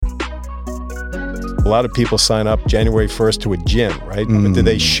lot of people sign up January 1st to a gym, right? But do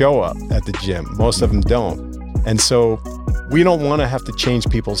they show up at the gym? Most of them don't. And so we don't want to have to change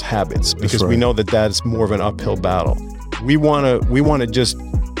people's habits because we know that that's more of an uphill battle. We want to just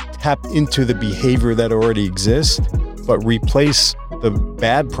tap into the behavior that already exists, but replace the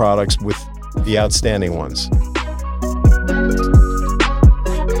bad products with the outstanding ones.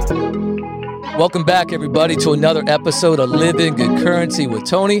 Welcome back, everybody, to another episode of Living Good Currency with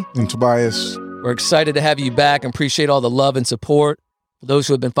Tony and Tobias. We're excited to have you back and appreciate all the love and support. For those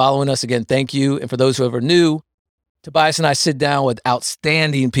who have been following us, again, thank you. And for those who are new, Tobias and I sit down with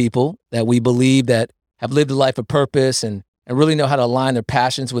outstanding people that we believe that have lived a life of purpose and really know how to align their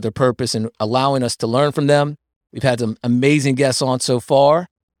passions with their purpose and allowing us to learn from them. We've had some amazing guests on so far,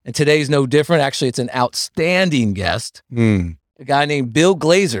 and today's no different. Actually, it's an outstanding guest, a guy named Bill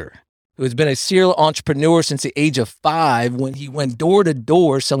Glaser, who has been a serial entrepreneur since the age of 5 when he went door to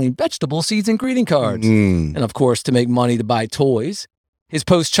door selling vegetable seeds and greeting cards. And of course, to make money to buy toys. His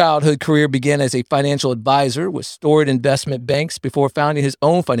post-childhood career began as a financial advisor with storied investment banks before founding his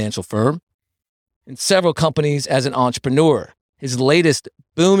own financial firm and several companies as an entrepreneur. His latest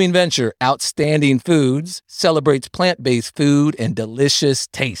booming venture, Outstanding Foods, celebrates plant-based food and delicious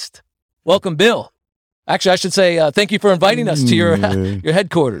taste. Welcome, Bill. Actually, I should say thank you for inviting us to your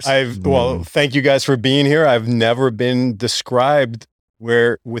headquarters. Thank you guys for being here. I've never been described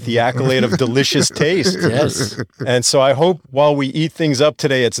with the accolade of delicious taste. Yes. And so I hope while we eat things up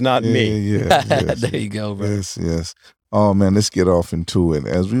today, it's not me. Yes. There you go, bro. Yes. Oh, man, let's get off into it.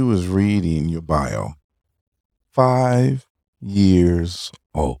 As we was reading your bio, 5 years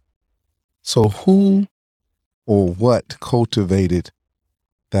old. So who or what cultivated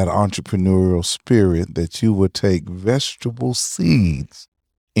that entrepreneurial spirit that you would take vegetable seeds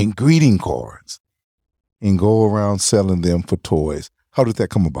and greeting cards and go around selling them for toys? How did that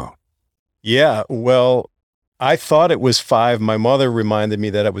come about? Yeah, well, I thought it was 5. My mother reminded me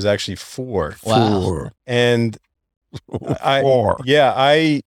that it was actually 4. Wow. 4. And 4.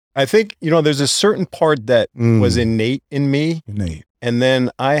 I think, there's a certain part that was innate in me. And then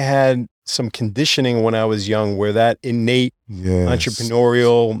I had some conditioning when I was young where that innate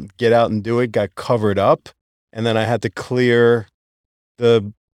entrepreneurial get out and do it got covered up. And then I had to clear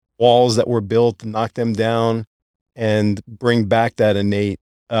the walls that were built, knock them down, and bring back that innate,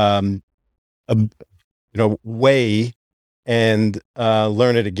 way and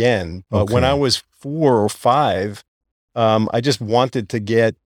learn it again. But when I was 4 or 5, I just wanted to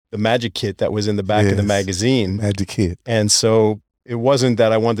get the magic kit that was in the back of the magazine. Magic kit. And so it wasn't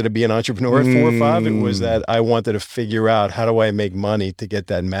that I wanted to be an entrepreneur at 4 or 5. It was that I wanted to figure out how do I make money to get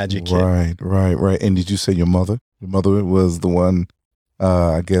that magic kit. Right. And did you say your mother? Your mother was the one,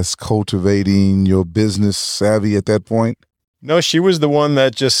 I guess, cultivating your business savvy at that point? No, she was the one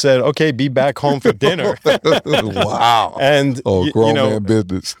that just said, okay, be back home for dinner. Wow. And, grown man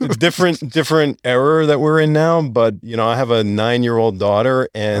business. different era that we're in now. But, I have a 9-year-old daughter,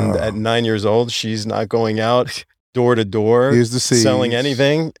 and at 9 years old, she's not going out door to door selling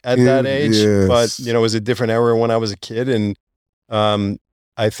anything at that age. Yes. But, it was a different era when I was a kid. And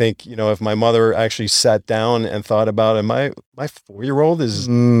I think, if my mother actually sat down and thought about it, my 4-year-old is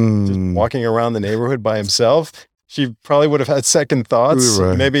just walking around the neighborhood by himself, she probably would have had second thoughts.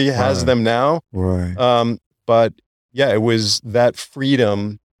 Maybe has them now. Right. But yeah, it was that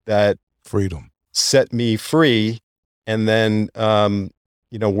freedom that set me free. And then,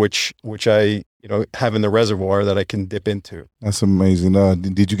 which I, have in the reservoir that I can dip into. That's amazing.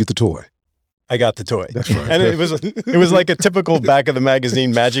 Did you get the toy? I got the toy. That's right. And it was like a typical back of the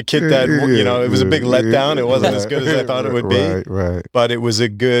magazine magic kit that, it was a big letdown. It wasn't as good as I thought it would be. Right. But it was a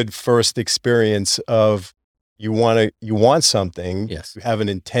good first experience of you want something, you have an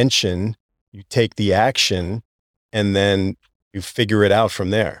intention, you take the action, and then you figure it out from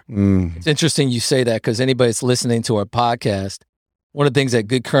there. It's interesting you say that because anybody that's listening to our podcast, one of the things that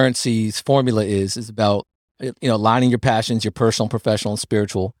Good Currency's formula is about, aligning your passions, your personal, professional, and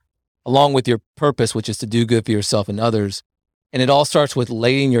spiritual, along with your purpose, which is to do good for yourself and others. And it all starts with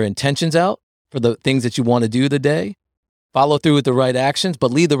laying your intentions out for the things that you want to do the day, follow through with the right actions, but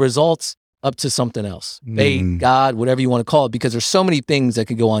leave the results up to something else. Fate, God, whatever you want to call it, because there's so many things that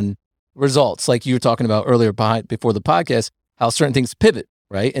could go on results. Like you were talking about earlier before the podcast, how certain things pivot,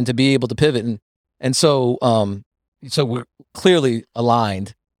 right? And to be able to pivot. And so we're clearly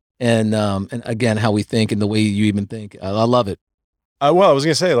aligned and again, how we think and the way you even think. I love it. I was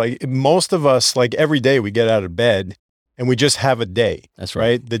going to say, like, most of us, like, every day we get out of bed and we just have a day. That's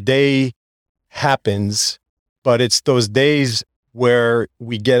right. The day happens, but it's those days where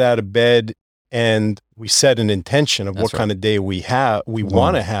we get out of bed and we set an intention of what kind of day we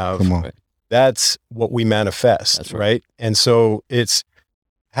want to have. Come on. that's what we manifest. That's right. And so it's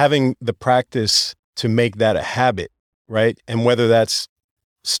having the practice to make that a habit. Right. And whether that's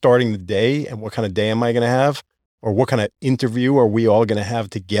starting the day and what kind of day am I going to have, or what kind of interview are we all going to have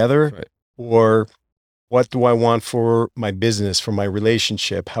together, right. or what do I want for my business, for my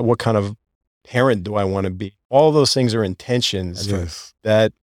relationship? What kind of parent do I want to be? All those things are intentions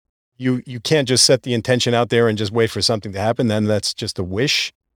that you can't just set the intention out there and just wait for something to happen. Then that's just a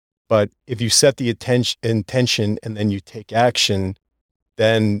wish. But if you set the intention and then you take action,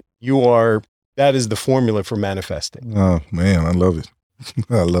 then that is the formula for manifesting. Oh man, I love it.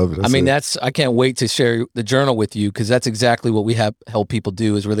 I love it. I can't wait to share the journal with you, because that's exactly what we have helped people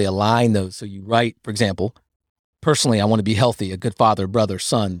do, is really align those. So you write, for example, personally, I want to be healthy, a good father, brother,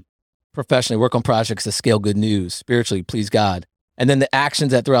 son. Professionally, work on projects that scale good news. Spiritually, please God. And then the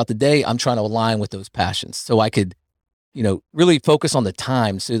actions that throughout the day, I'm trying to align with those passions so I could, really focus on the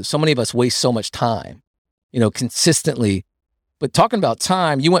time. So many of us waste so much time, consistently. But talking about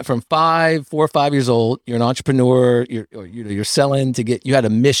time, you went from 4 or 5 years old. You're an entrepreneur. You're selling you had a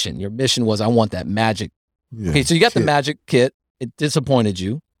mission. Your mission was, I want that magic. Yeah, okay, so you got the magic kit. It disappointed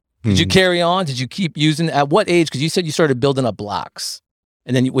you. Did you carry on? Did you keep using? At what age? Because you said you started building up blocks,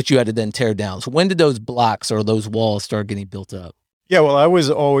 and then which you had to then tear down. So when did those blocks or those walls start getting built up? Yeah, well, I was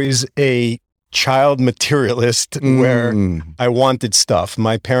always a child materialist where I wanted stuff.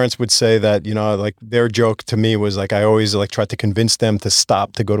 My parents would say that, like their joke to me was like, I always tried to convince them to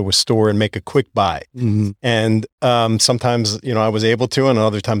stop to go to a store and make a quick buy. And sometimes, I was able to, and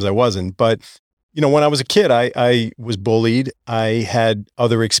other times I wasn't. But, when I was a kid, I was bullied. I had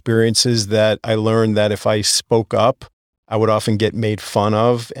other experiences that I learned that if I spoke up, I would often get made fun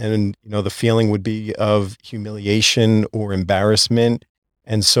of. And, the feeling would be of humiliation or embarrassment.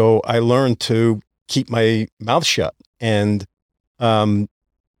 And so I learned to keep my mouth shut and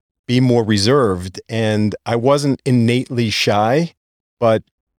be more reserved. And I wasn't innately shy, but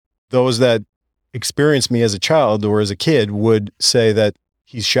those that experienced me as a child or as a kid would say that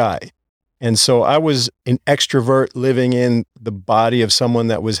he's shy. And so I was an extrovert living in the body of someone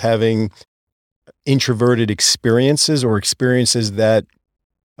that was having introverted experiences, or experiences that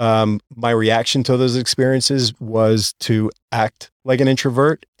my reaction to those experiences was to act like an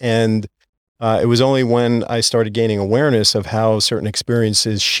introvert. And it was only when I started gaining awareness of how certain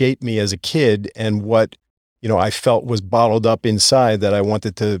experiences shaped me as a kid and what, I felt was bottled up inside, that I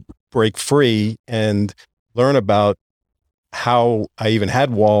wanted to break free and learn about how I even had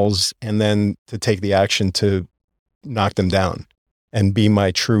walls, and then to take the action to knock them down and be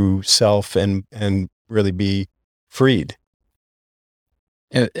my true self and really be freed.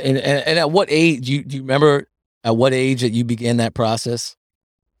 And at what age, do you remember at what age that you began that process?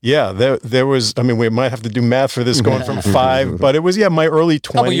 Yeah, there was, we might have to do math for this, going from 5, but it was, my early 20s.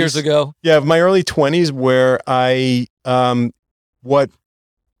 A couple years ago. Yeah, my early 20s, where I, what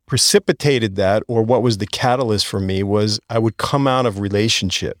precipitated that, or what was the catalyst for me, was I would come out of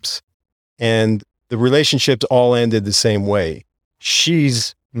relationships, and the relationships all ended the same way.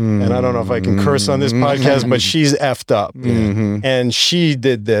 She's, and I don't know if I can curse on this podcast, but she's effed up. And she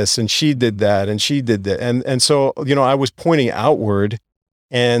did this, and she did that, and she did that. And so, I was pointing outward,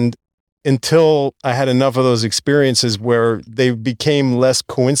 and until I had enough of those experiences where they became less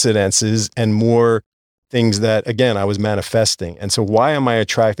coincidences and more things that, again, I was manifesting. And so why am I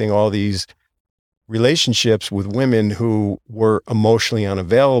attracting all these relationships with women who were emotionally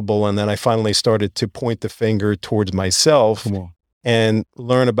unavailable? And then I finally started to point the finger towards myself and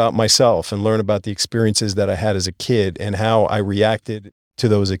learn about myself and learn about the experiences that I had as a kid and how I reacted to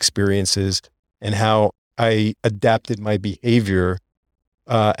those experiences and how I adapted my behavior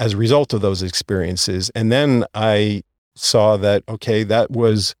as a result of those experiences. And then I saw that, okay, that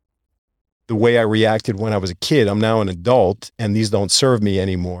was the way I reacted when I was a kid. I'm now an adult, and these don't serve me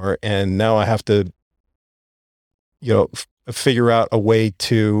anymore. And now I have to, figure out a way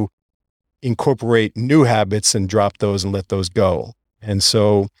to incorporate new habits and drop those and let those go. And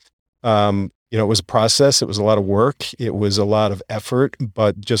so, it was a process. It was a lot of work. It was a lot of effort.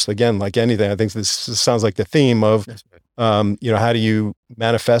 But just again, like anything, I think this sounds like the theme of, how do you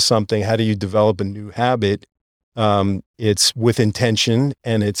manifest something? How do you develop a new habit? It's with intention,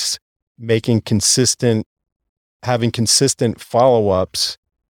 and it's having consistent follow-ups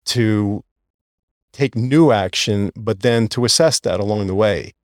to take new action, but then to assess that along the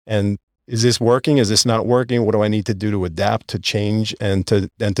way. And is this working? Is this not working? What do I need to do to adapt, to change, and to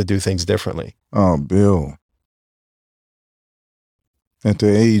do things differently? Oh, Bill, at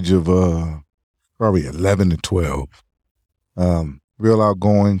the age of probably 11 to 12, real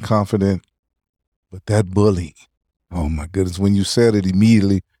outgoing, confident, but that bully, oh my goodness, when you said it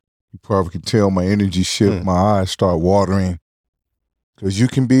immediately, You probably can tell my energy shift, my eyes start watering. Because you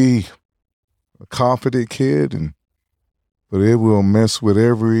can be a confident kid, but it will mess with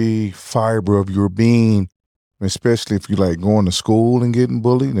every fiber of your being, especially if you like going to school and getting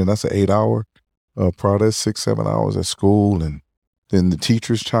bullied, and that's an 8-hour probably 6-7 hours at school, and then the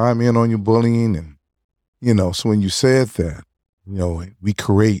teachers chime in on your bullying, and so when you said that, we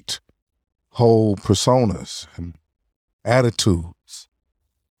create whole personas and attitudes,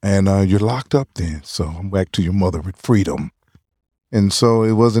 and you're locked up then. So I'm back to your mother with freedom. And so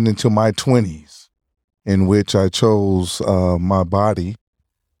it wasn't until my 20s in which I chose my body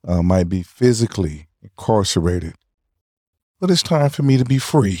might be physically incarcerated, but it's time for me to be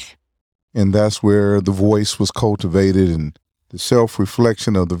free. And that's where the voice was cultivated, and the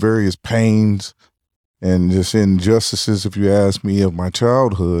self-reflection of the various pains and just injustices, if you ask me, of my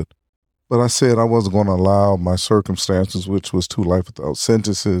childhood. But I said I wasn't going to allow my circumstances, which was 2 life without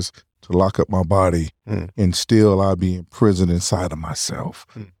sentences, to lock up my body, and still I'd be in prison inside of myself.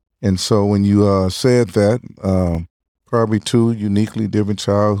 And so when you said that, probably 2 uniquely different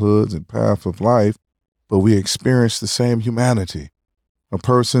childhoods and path of life, but we experienced the same humanity. A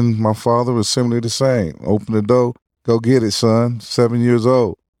person, my father was similarly the same. Open the door, go get it, son. 7 years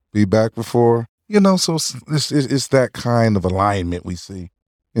old, be back before, so it's that kind of alignment we see.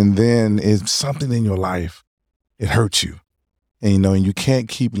 And then it's something in your life, it hurts you. And, and you can't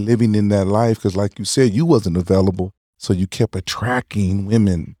keep living in that life because, like you said, you wasn't available. So you kept attracting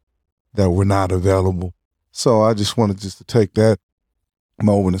women that were not available. So I just wanted to take that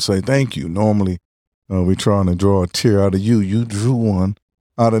moment and say thank you. Normally, we're trying to draw a tear out of you. You drew one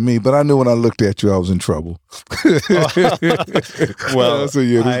out of me, but I knew when I looked at you, I was in trouble. Well, so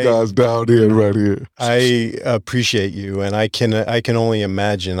yeah, this guy's down here, right here. I appreciate you, and I can only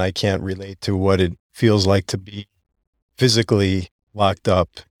imagine. I can't relate to what it feels like to be physically locked up,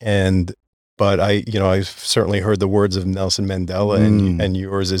 but I've certainly heard the words of Nelson Mandela and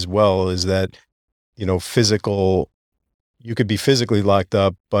yours as well. Is that you could be physically locked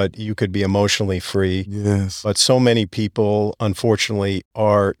up, but you could be emotionally free. Yes. But so many people, unfortunately,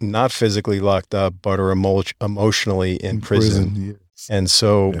 are not physically locked up, but are emotionally in prison. Yes. And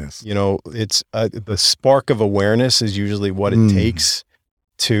so, Yes. It's the spark of awareness is usually what it takes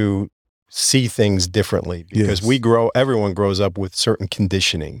to see things differently, because everyone grows up with certain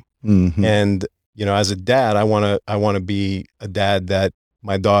conditioning. And, as a dad, I want to be a dad that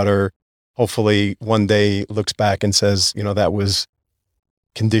my daughter hopefully one day looks back and says, that was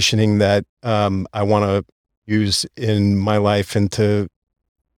conditioning that I want to use in my life and to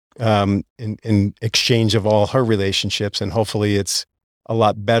in exchange of all her relationships. And hopefully it's a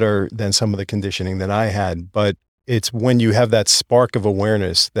lot better than some of the conditioning that I had. But it's when you have that spark of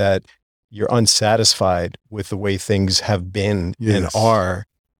awareness that you're unsatisfied with the way things have been and are,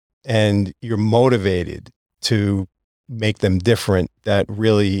 and you're motivated to make them different, that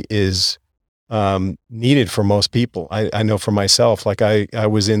really is needed for most people. I know for myself, like I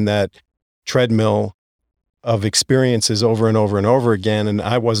was in that treadmill of experiences over and over and over again, and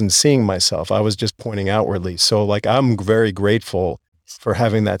I wasn't seeing myself. I was just pointing outwardly. So like, I'm very grateful for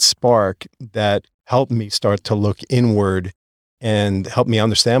having that spark that helped me start to look inward and help me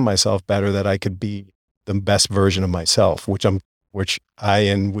understand myself better, that I could be the best version of myself, which I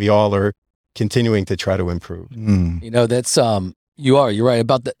and we all are continuing to try to improve. That's you're right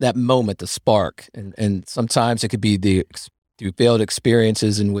about that moment, the spark, and sometimes it could be through failed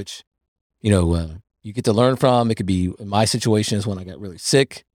experiences in which you get to learn from. It could be, in my situation, is when I got really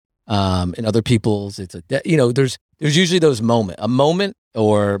sick. In other people's, it's there's usually those a moment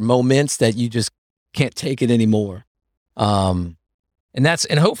or moments that you just can't take it anymore. And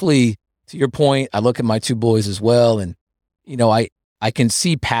hopefully, to your point, I look at my 2 boys as well, and I can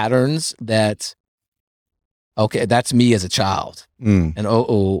see patterns that, okay, that's me as a child, and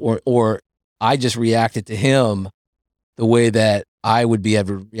or I just reacted to him the way that I would be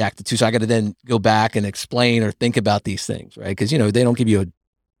ever reacted to. So I got to then go back and explain or think about these things, right? Because they don't give you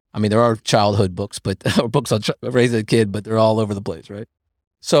there are childhood books, or books on raising a kid, but they're all over the place, right?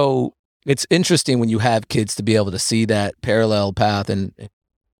 So it's interesting when you have kids to be able to see that parallel path, and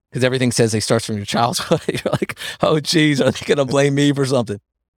because everything says they start from your childhood. You're like, oh, geez, are they going to blame me for something?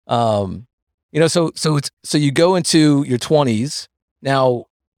 So you go into your 20s. Now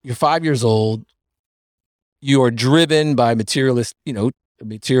you're 5 years old. You are driven by material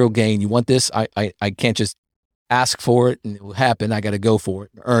gain. You want this. I can't just ask for it and it will happen. I got to go for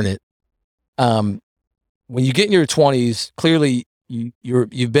it and earn it. When you get in your 20s, clearly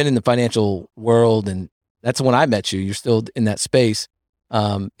you've been in the financial world, and that's when I met you. You're still in that space.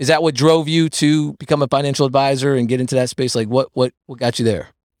 Is that what drove you to become a financial advisor and get into that space? Like what got you there?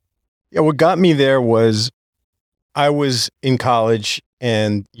 Yeah, what got me there was I was in college,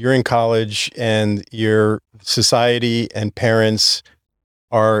 and you're in college, and your society and parents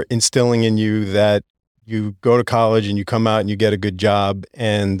are instilling in you that you go to college and you come out and you get a good job.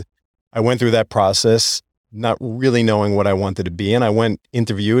 And I went through that process, not really knowing what I wanted to be. And I went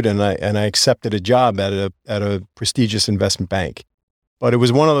interviewed, and I accepted a job at a prestigious investment bank. But it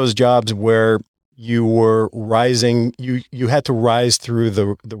was one of those jobs where you were rising, you had to rise through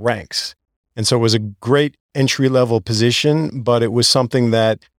the ranks. And so it was a great entry level position, but it was something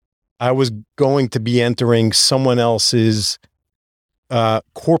that I was going to be entering someone else's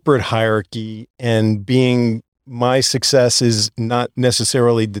corporate hierarchy, and being my success is not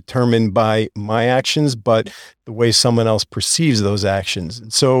necessarily determined by my actions, but the way someone else perceives those actions.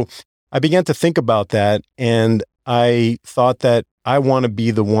 And so I began to think about that, and I thought that I want to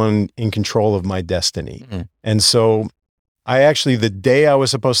be the one in control of my destiny. Mm-hmm. And so I actually, the day I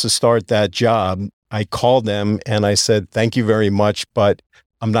was supposed to start that job, I called them and I said, thank you very much, but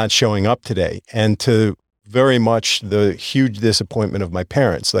I'm not showing up today. And to very much the huge disappointment of my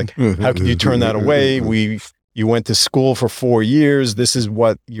parents, like, how could you turn that away? You went to school for 4 years. This is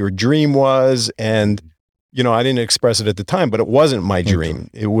what your dream was. And, you know, I didn't express it at the time, but it wasn't my dream.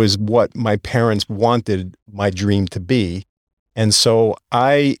 It was what my parents wanted my dream to be. And so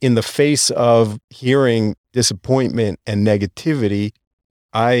I, in the face of hearing disappointment and negativity,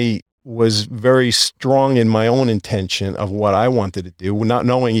 I was very strong in my own intention of what I wanted to do, not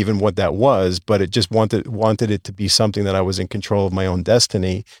knowing even what that was, but it just wanted it to be something that I was in control of my own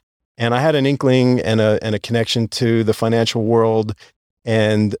destiny. And I had an inkling and a connection to the financial world.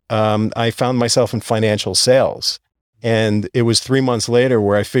 And I found myself in financial sales. And it was 3 months later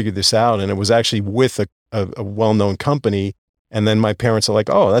where I figured this out. And it was actually with a well-known company. And then my parents are like,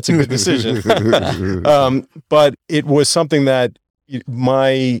 oh, that's a good decision. But it was something that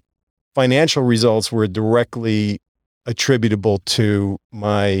my financial results were directly attributable to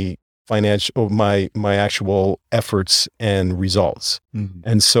my actual efforts and results. Mm-hmm.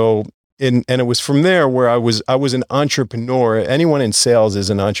 And so, and it was from there where I was an entrepreneur. Anyone in sales is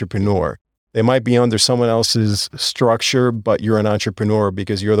an entrepreneur. They might be under someone else's structure, but you're an entrepreneur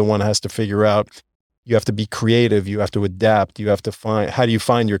because you're the one that has to figure out. You have to be creative. You have to adapt. You have to how do you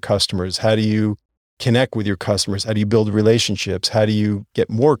find your customers? How do you connect with your customers? How do you build relationships? How do you get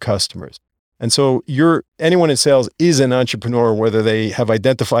more customers? And so anyone in sales is an entrepreneur, whether they have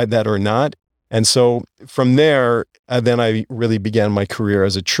identified that or not. And so from there, then I really began my career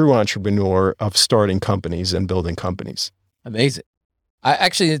as a true entrepreneur of starting companies and building companies. Amazing.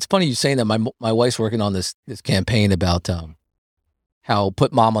 It's funny you saying that. My wife's working on this campaign about how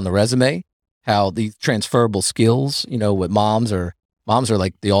put mom on the resume. How these transferable skills, you know, what moms are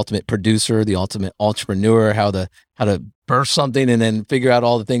like the ultimate producer, the ultimate entrepreneur, how to birth something and then figure out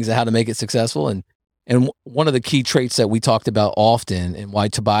all the things of how to make it successful. And one of the key traits that we talked about often, and why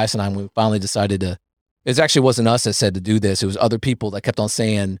Tobias and I, when we finally decided it actually wasn't us that said to do this. It was other people that kept on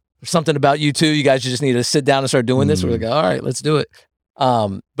saying, there's something about you two. You guys just need to sit down and start doing this. We're like, all right, let's do it.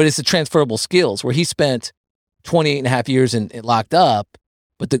 But it's the transferable skills where he spent 28 and a half years in locked up.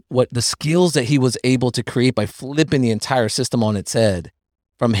 But the skills that he was able to create by flipping the entire system on its head,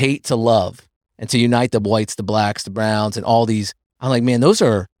 from hate to love, and to unite the whites, the blacks, the browns, and all these, I'm like, man, those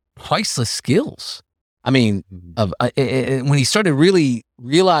are priceless skills. I mean, when he started really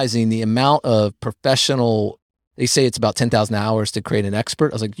realizing the amount of professional, they say it's about 10,000 hours to create an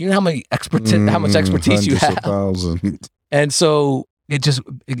expert. I was like, you know how much expertise you have? And so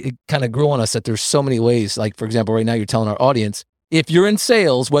it kind of grew on us that there's so many ways. Like, for example, right now you're telling our audience, if you're in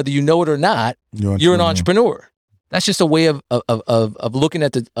sales, whether you know it or not, you're an entrepreneur. That's just a way of looking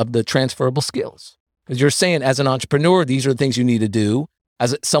at the transferable skills. Because you're saying, as an entrepreneur, these are the things you need to do.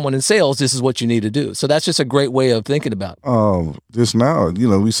 As someone in sales, this is what you need to do. So that's just a great way of thinking about it. Just now, you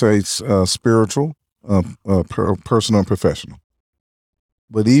know, we say spiritual, personal, and professional.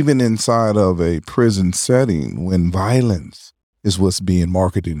 But even inside of a prison setting, when violence is what's being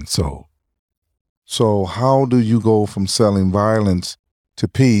marketed and sold. So how do you go from selling violence to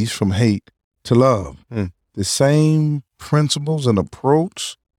peace, from hate to love? The same principles and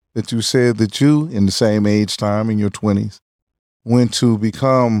approach that you said that you, in the same age time in your 20s, went to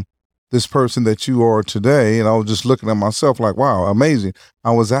become this person that you are today. And I was just looking at myself like, wow, amazing.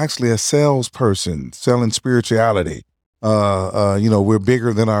 I was actually a salesperson selling spirituality. You know, we're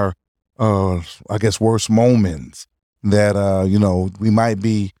bigger than our, I guess, worst moments that, you know, we might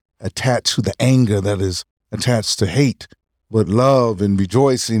be attached to the anger that is attached to hate, but love and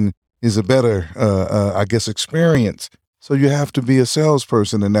rejoicing is a better, I guess, experience. So you have to be a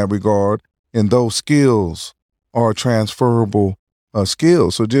salesperson in that regard, and those skills are transferable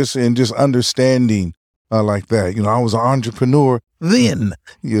skills. So just understanding like that. I was an entrepreneur then.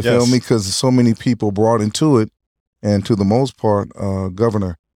 You feel me? Because so many people brought into it, and to the most part,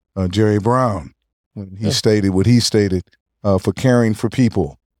 Governor Jerry Brown, when he stated what he stated, for caring for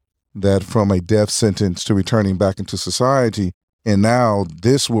people, that from a death sentence to returning back into society. And now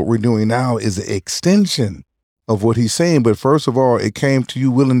what we're doing now is an extension of what he's saying. But first of all, it came to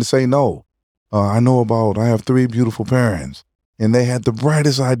you willing to say no. I have 3 beautiful parents, and they had the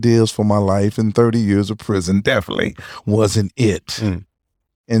brightest ideas for my life, and 30 years of prison definitely wasn't it. Mm.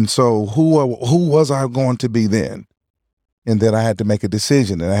 And so who was I going to be then? And then I had to make a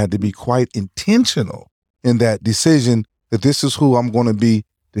decision, and I had to be quite intentional in that decision that this is who I'm going to be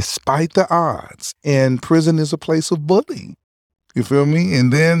despite the odds. And prison is a place of bullying. You feel me?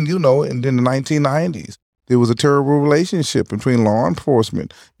 And then, and in the 1990s, there was a terrible relationship between law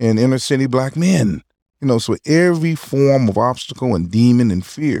enforcement and inner city black men. So every form of obstacle and demon and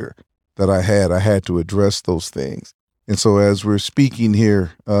fear that I had to address those things. And so as we're speaking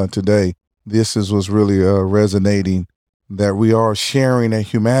here today, this is what's really resonating, that we are sharing a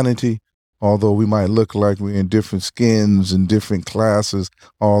humanity, although we might look like we're in different skins and different classes.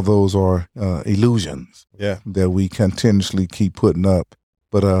 All those are illusions that we continuously keep putting up.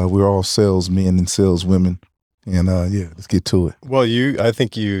 But we're all salesmen and saleswomen. And let's get to it. Well, I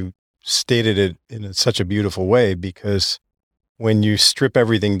think you stated it in such a beautiful way, because when you strip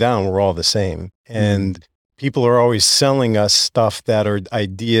everything down, we're all the same. And people are always selling us stuff that are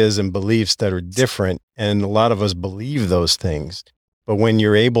ideas and beliefs that are different. And a lot of us believe those things. But when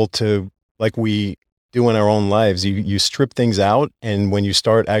you're able to, like we do in our own lives, you strip things out. And when you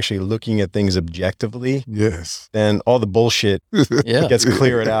start actually looking at things objectively, then all the bullshit gets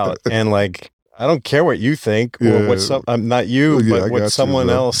cleared out. And I don't care what you think or what not you, but what someone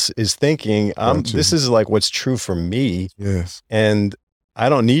else is thinking. This is what's true for me. Yes. And I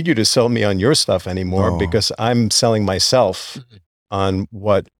don't need you to sell me on your stuff anymore, because I'm selling myself on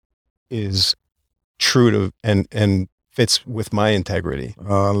what is true to and fits with my integrity.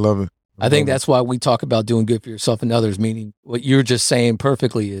 I love it. I think that's why we talk about doing good for yourself and others, meaning what you're just saying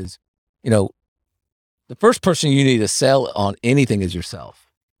perfectly is, the first person you need to sell on anything is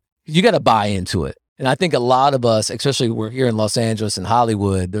yourself. You got to buy into it. And I think a lot of us, especially we're here in Los Angeles and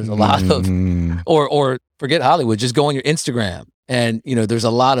Hollywood, there's a lot of, or forget Hollywood, just go on your Instagram and, there's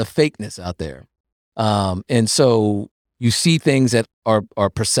a lot of fakeness out there. And so you see things that are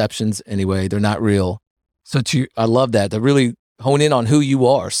perceptions anyway, they're not real. So I love that. To really hone in on who you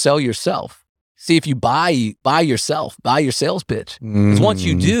are, sell yourself. See if you buy yourself, buy your sales pitch. Because once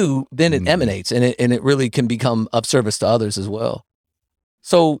you do, then it emanates and it really can become of service to others as well.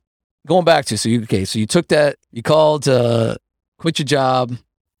 So going back to, so you took that, you called, quit your job.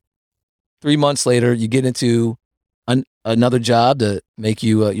 3 months later, you get into another job to make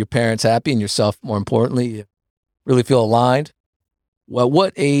you your parents happy and yourself, more importantly, you really feel aligned. Well,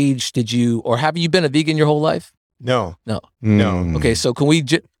 what age did you, or have you been a vegan your whole life? No. Okay, so can we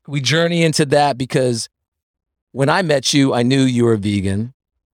journey into that? Because when I met you, I knew you were a vegan.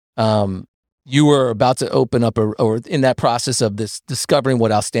 You were about to open up or in that process of this discovering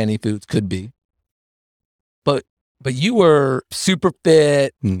what outstanding foods could be. But you were super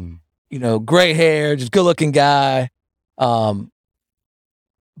fit, gray hair, just good looking guy. But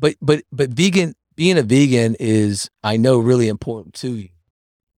being a vegan is, I know, really important to you.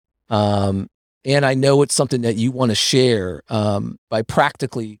 And I know it's something that you want to share by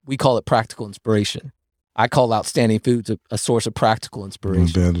we call it practical inspiration. I call outstanding foods a source of practical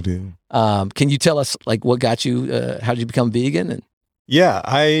inspiration. Can you tell us what got you, how did you become vegan? Yeah,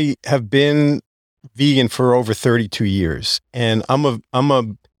 I have been vegan for over 32 years, and I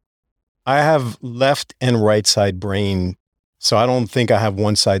have left and right side brain, so I don't think I have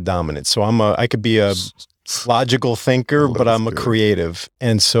one side dominant. So I could be a logical thinker, but I'm a creative.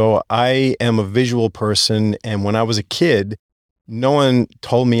 And so I am a visual person. And when I was a kid, no one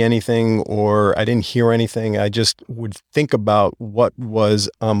told me anything or I didn't hear anything. I just would think about what was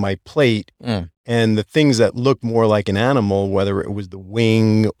on my plate and the things that looked more like an animal, whether it was the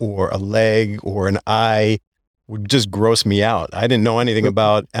wing or a leg or an eye, would just gross me out. I didn't know anything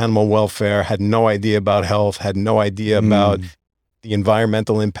about animal welfare, had no idea about health, had no idea about the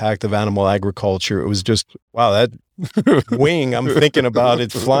environmental impact of animal agriculture. It was just, wow, that wing, I'm thinking about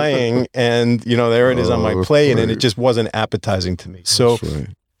it flying and, there it is on my plate and it just wasn't appetizing to me. So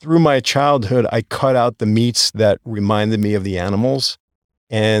through my childhood, I cut out the meats that reminded me of the animals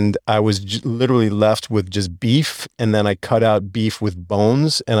and I was literally left with just beef. And then I cut out beef with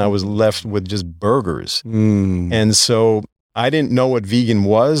bones and I was left with just burgers. And so I didn't know what vegan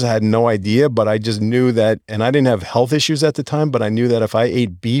was. I had no idea, but I just knew that, and I didn't have health issues at the time, but I knew that if I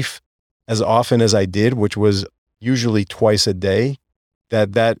ate beef as often as I did, which was usually twice a day,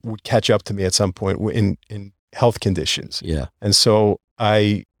 that would catch up to me at some point in health conditions. Yeah. And so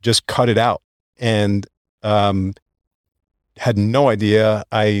I just cut it out and had no idea.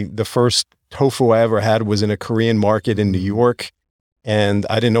 The first tofu I ever had was in a Korean market in New York. And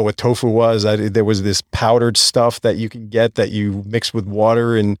I didn't know what tofu was. There was this powdered stuff that you can get that you mix with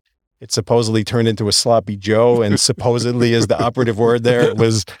water, and it supposedly turned into a sloppy Joe. And supposedly is the operative word there. It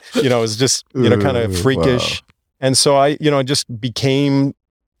was, it was just, kind of freakish. Wow. And so I, just became,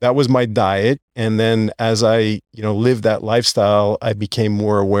 that was my diet. And then as I, lived that lifestyle, I became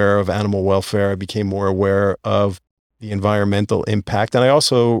more aware of animal welfare. I became more aware of the environmental impact. And I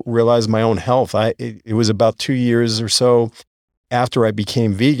also realized my own health. It was about 2 years or so after I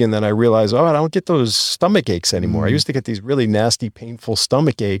became vegan that I realized, I don't get those stomach aches anymore. I used to get these really nasty, painful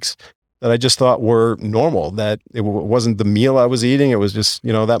stomach aches that I just thought were normal, that it wasn't the meal I was eating. It was just,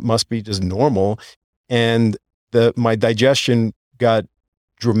 that must be just normal. And my digestion got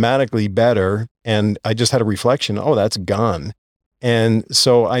dramatically better. And I just had a reflection, that's gone. And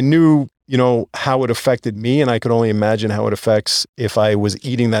so I knew, how it affected me. And I could only imagine how it affects if I was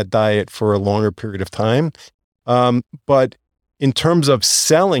eating that diet for a longer period of time. But in terms of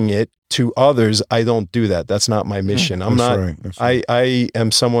selling it to others, I don't do that. That's not my mission. That's right. I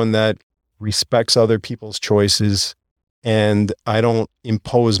am someone that respects other people's choices, and I don't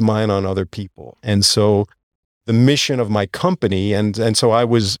impose mine on other people. And so the mission of my company, and so I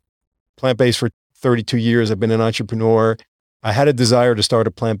was plant-based for 32 years. I've been an entrepreneur. I had a desire to start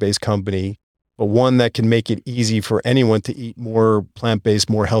a plant-based company, but one that can make it easy for anyone to eat more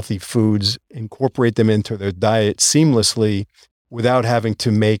plant-based, more healthy foods, incorporate them into their diet seamlessly, without having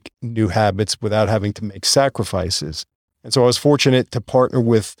to make new habits, without having to make sacrifices. And so I was fortunate to partner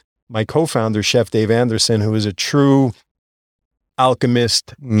with my co-founder, Chef Dave Anderson, who is a true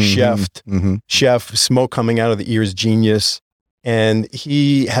alchemist, chef, smoke coming out of the ears genius. And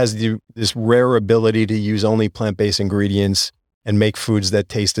he has this rare ability to use only plant-based ingredients and make foods that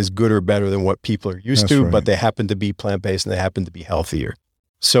taste as good or better than what people are used to, but they happen to be plant-based and they happen to be healthier.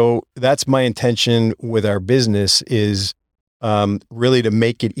 So that's my intention with our business, is really to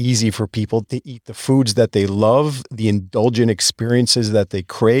make it easy for people to eat the foods that they love, the indulgent experiences that they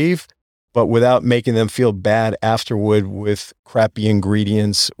crave, but without making them feel bad afterward with crappy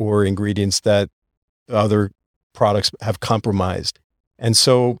ingredients or ingredients that other products have compromised. And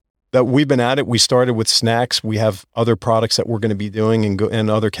so that we've been at it. We started with snacks. We have other products that we're going to be doing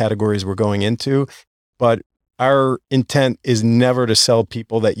and other categories we're going into. But our intent is never to sell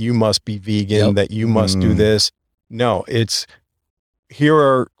people that you must be vegan, that you must do this. No, it's, here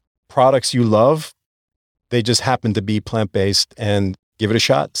are products you love. They just happen to be plant-based, and give it a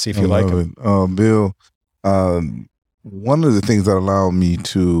shot. See if you like them. Bill, one of the things that allowed me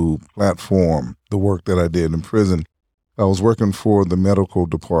to platform the work that I did in prison, I was working for the medical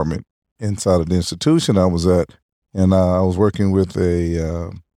department inside of the institution I was at, and I was working with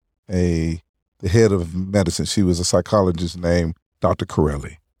the head of medicine. She was a psychologist named Dr.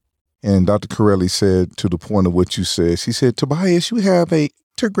 Corelli. And Dr. Corelli said, to the point of what you said, she said, "Tobias, you have a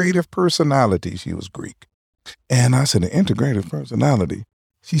integrative personality." She was Greek. And I said, "An integrative personality?"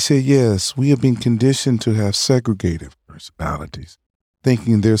 She said, "Yes, we have been conditioned to have segregative personalities,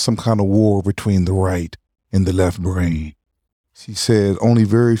 thinking there's some kind of war between the right and the left brain." She said, "Only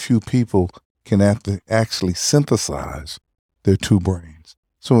very few people can actually synthesize their two brains."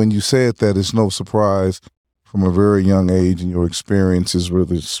 So when you said that, it's no surprise from a very young age in your experiences,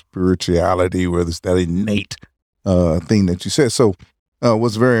 whether it's spirituality, whether it's that innate thing that you said. So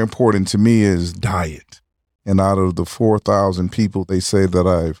what's very important to me is diet. And out of the 4,000 people they say that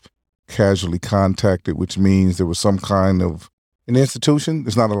I've casually contacted, which means there was some kind of an institution,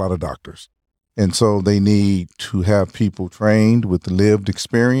 there's not a lot of doctors. And so they need to have people trained with lived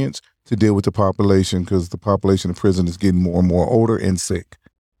experience to deal with the population, because the population in prison is getting more and more older and sick.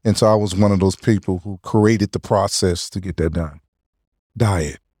 And so I was one of those people who created the process to get that done.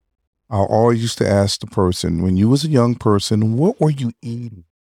 Diet. I always used to ask the person, when you was a young person, what were you eating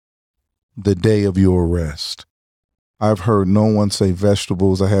the day of your arrest? I've heard no one say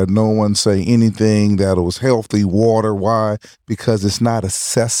vegetables. I had no one say anything that was healthy, water. Why? Because it's not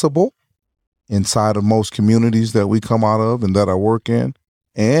accessible inside of most communities that we come out of and that I work in.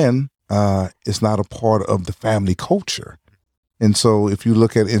 And it's not a part of the family culture. And so if you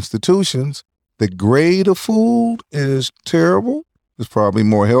look at institutions, the grade of food is terrible. It's probably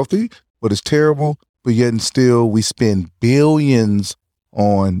more healthy, but it's terrible. But yet and still, we spend billions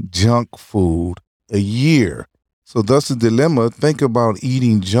on junk food a year. So thus the dilemma, think about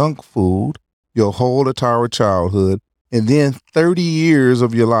eating junk food your whole entire childhood, and then 30 years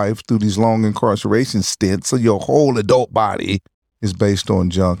of your life through these long incarceration stints. So your whole adult body is based on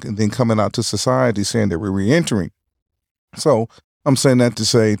junk, and then coming out to society saying that we're reentering. So I'm saying that to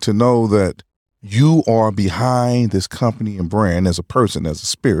say, to know that you are behind this company and brand as a person, as a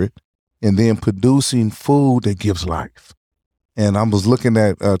spirit, and then producing food that gives life. And I was looking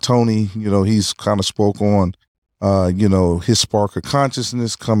at Tony, he's kind of spoke on, his spark of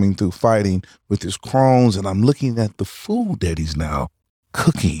consciousness coming through fighting with his Crohn's. And I'm looking at the food that he's now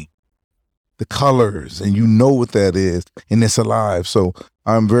cooking, the colors, and you know what that is, and it's alive. So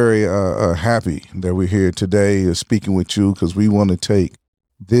I'm very happy that we're here today speaking with you, because we want to take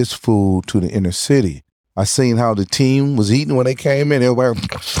this food to the inner city. I seen how the team was eating when they came in. Everybody,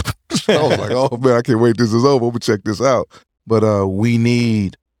 I was like, oh man, I can't wait till this is over. We'll check this out. But we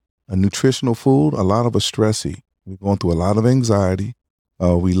need a nutritional food. A lot of us stressy. We're going through a lot of anxiety.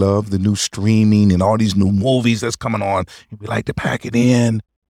 We love the new streaming and all these new movies that's coming on. We like to pack it in,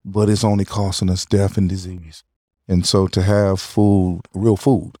 but it's only costing us death and disease. And so to have food, real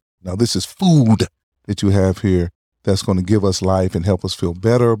food. Now this is food that you have here that's going to give us life and help us feel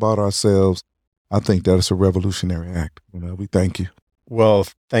better about ourselves. I think that is a revolutionary act. We thank you. Well,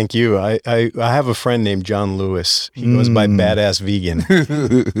 thank you. I have a friend named John Lewis. He goes by Badass Vegan.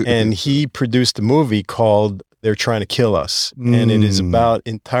 And he produced a movie called They're Trying to Kill Us. And it is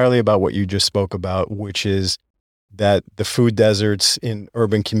entirely about what you just spoke about, which is that the food deserts in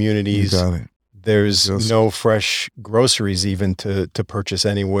urban communities, there's no fresh groceries even to purchase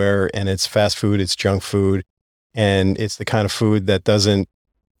anywhere. And it's fast food, it's junk food. And it's the kind of food that doesn't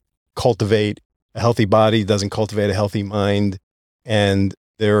cultivate a healthy body, doesn't cultivate a healthy mind. And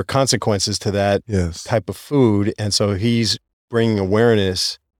there are consequences to that type of food. And so he's bringing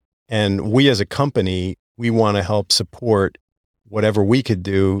awareness. And we as a company, we want to help support whatever we could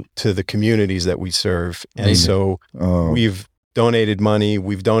do to the communities that we serve. And so we've donated money.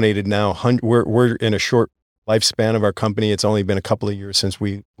 We've donated now, we're in a short lifespan of our company. It's only been a couple of years since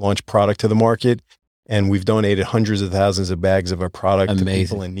we launched product to the market. And we've donated hundreds of thousands of bags of our product to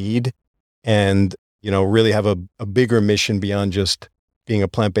people in need. And, really have a bigger mission beyond just being a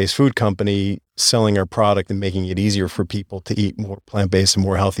plant-based food company, selling our product and making it easier for people to eat more plant-based and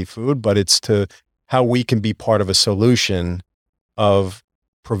more healthy food. But it's to how we can be part of a solution of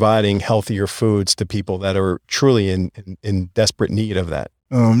providing healthier foods to people that are truly in desperate need of that.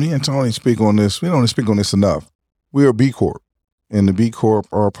 Me and Tony speak on this. We don't speak on this enough. We are a B Corp, and the B Corp,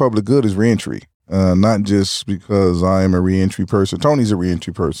 our public good is reentry. Not just because I am a reentry person. Tony's a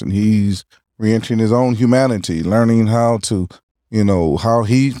reentry person. He's reentering his own humanity, learning how to, how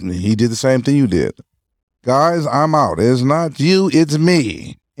he did the same thing you did. Guys, I'm out. It's not you, it's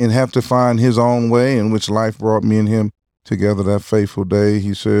me. And have to find his own way, in which life brought me and him together that fateful day.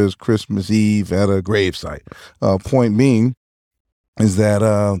 He says Christmas Eve at a gravesite. Point being is that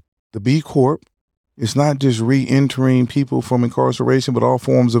the B Corp is not just re-entering people from incarceration, but all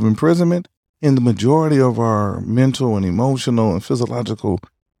forms of imprisonment. And the majority of our mental and emotional and physiological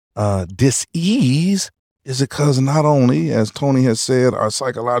dis-ease is because not only, as Tony has said, our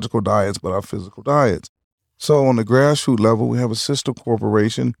psychological diets, but our physical diets. So on the grassroots level, we have a sister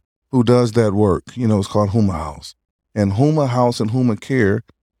corporation who does that work. It's called Huma House. And Huma House and Huma Care,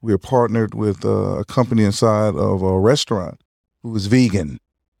 we're partnered with a company inside of a restaurant who is vegan.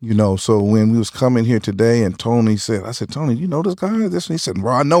 So when we was coming here today and Tony said, I said, Tony, you know this guy? This, and he said,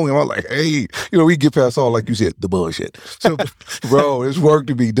 bro, I know him. I was like, hey, we get past all, like you said, the bullshit. So, bro, there's work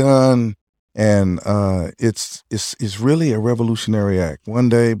to be done. And it's really a revolutionary act. One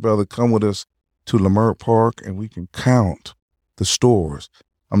day, brother, come with us to Lamert Park and we can count the stores.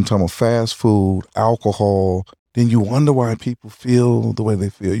 I'm talking about fast food, alcohol. Then you wonder why people feel the way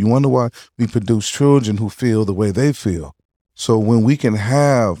they feel. You wonder why we produce children who feel the way they feel. So when we can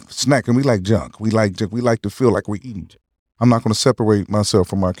have snack, and we like junk, we like to feel like we're eating junk. I'm not going to separate myself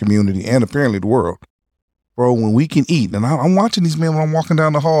from our community and apparently the world. Bro, when we can eat, and I'm watching these men when I'm walking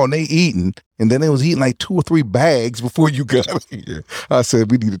down the hall and they eating, and then they was eating like 2 or 3 bags before you got here. I said,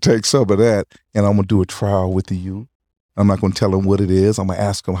 we need to take some of that, and I'm going to do a trial with the youth. I'm not going to tell them what it is. I'm going to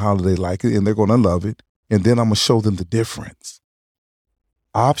ask them how do they like it, and they're going to love it. And then I'm going to show them the difference.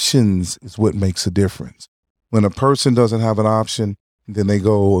 Options is what makes a difference. When a person doesn't have an option, then they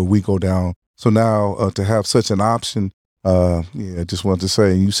go and we go down. So now to have such an option, I just wanted to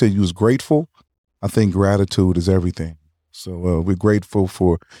say, you said you was grateful. I think gratitude is everything. So we're grateful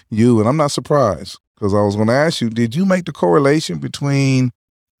for you. And I'm not surprised because I was going to ask you, did you make the correlation between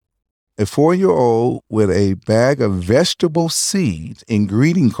a 4-year-old with a bag of vegetable seeds and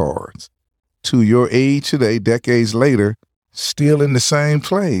greeting cards to your age today, decades later, still in the same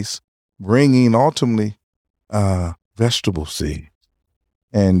place, bringing ultimately vegetable seed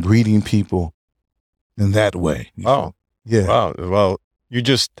and breeding people in that way. Oh, yeah. Wow. Well, you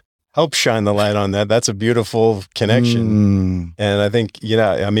just help shine the light on that. That's a beautiful connection. And I think,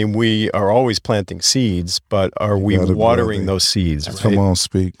 we are always planting seeds, but are we watering those seeds? Right? Come on,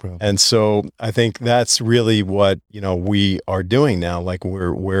 speak, bro. And so I think that's really what, we are doing now. Like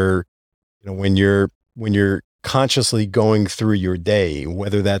we're when you're consciously going through your day,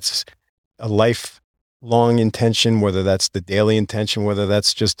 whether that's a lifelong intention, whether that's the daily intention, whether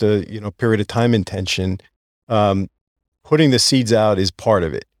that's just a, period of time intention, putting the seeds out is part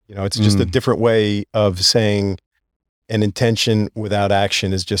of it. It's just a different way of saying an intention without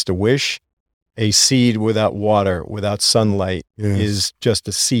action is just a wish. A seed without water, without sunlight is just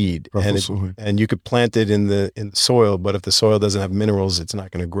a seed. And you could plant it in the soil, but if the soil doesn't have minerals, it's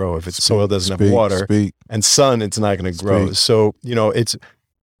not going to grow. If the soil doesn't have water and sun, it's not going to grow. So, it's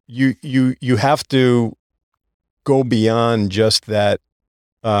you have to go beyond just that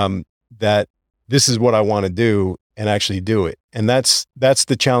that this is what I want to do and actually do it. And that's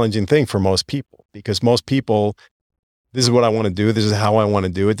the challenging thing for most people, because most people, this is what I want to do. This is how I want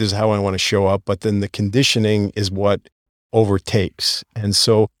to do it. This is how I want to show up. But then the conditioning is what overtakes. And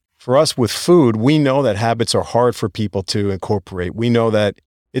so for us with food, we know that habits are hard for people to incorporate. We know that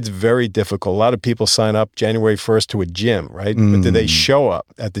it's very difficult. A lot of people sign up January 1st to a gym, right? But do they show up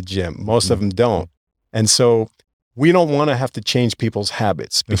at the gym? Most of them don't. And so we don't want to have to change people's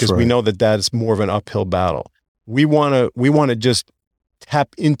habits, because we know that is more of an uphill battle. We want to just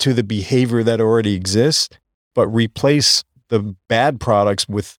tap into the behavior that already exists, but replace the bad products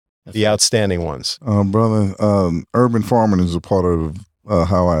with the outstanding ones. Brother, urban farming is a part of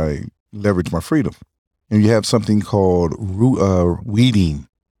how I leverage my freedom. And you have something called weeding.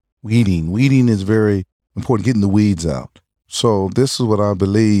 Weeding is very important, getting the weeds out. So this is what I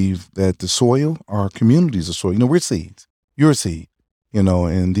believe, that the soil, our communities are soil. We're seeds. You're a seed,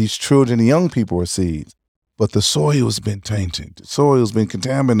 and these children and young people are seeds. But the soil has been tainted. The soil has been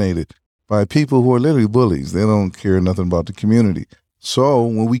contaminated by people who are literally bullies. They don't care nothing about the community. So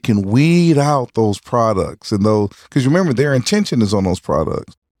when we can weed out those products and because remember, their intention is on those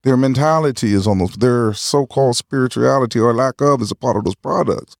products. Their mentality is on those, their so-called spirituality or lack of is a part of those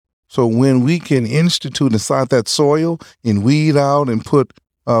products. So when we can institute inside that soil and weed out and put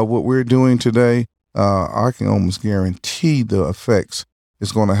what we're doing today, I can almost guarantee the effects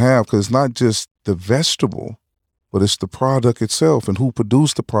it's going to have, because it's not just the vegetable, but it's the product itself and who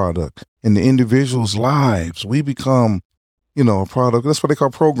produced the product and the individual's lives. We become, a product. That's what they call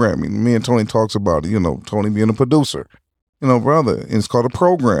programming. Me and Tony talks about it, Tony being a producer, brother, and it's called a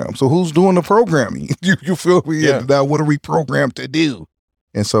program. So who's doing the programming? you feel me? Yeah. Now what are we programmed to do?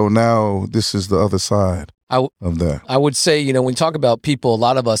 And so now this is the other side of that. I would say, when you talk about people, a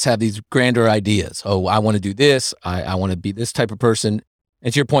lot of us have these grander ideas. Oh, I want to do this. I want to be this type of person.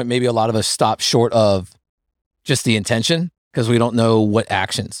 And to your point, maybe a lot of us stop short of just the intention, because we don't know what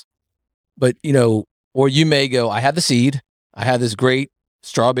actions. But, or you may go, I have the seed. I have this great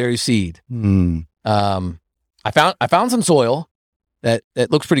strawberry seed. I found some soil that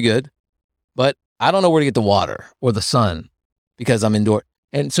looks pretty good, but I don't know where to get the water or the sun because I'm indoor.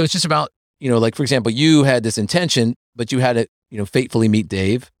 And so it's just about, like, for example, you had this intention, but you had to, faithfully meet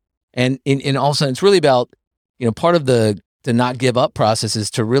Dave. And also it's really about, part of the not give up process is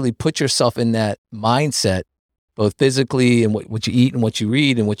to really put yourself in that mindset, both physically and what you eat and what you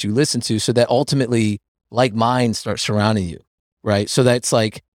read and what you listen to, so that ultimately like minds start surrounding you, right? So that's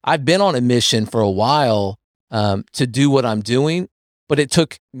like, I've been on a mission for a while to do what I'm doing, but it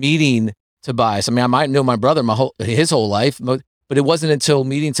took meeting Tobias. I mean, I might know my brother his whole life, but it wasn't until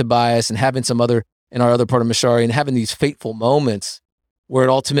meeting Tobias and having some other, in our other part of Mashari, and having these fateful moments where it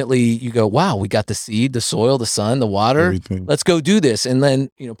ultimately you go, wow, we got the seed, the soil, the sun, the water. Everything. Let's go do this. And then,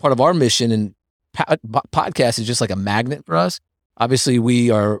 part of our mission and podcast is just like a magnet for us. Obviously, we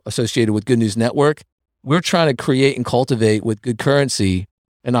are associated with Good News Network. We're trying to create and cultivate with Good Currency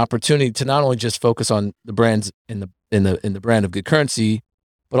an opportunity to not only just focus on the brands in the brand of Good Currency,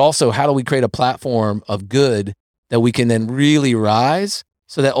 but also how do we create a platform of good that we can then really rise,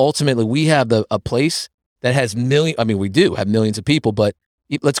 so that ultimately we have a place that has we do have millions of people, but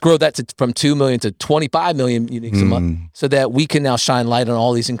let's grow that from 2 million to 25 million uniques a month, so that we can now shine light on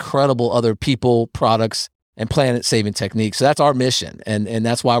all these incredible other people, products, and planet-saving techniques. So that's our mission, and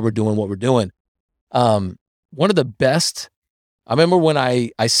that's why we're doing what we're doing. One of the best, I remember when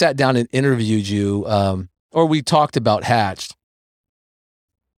I sat down and interviewed you, or we talked about Hatched,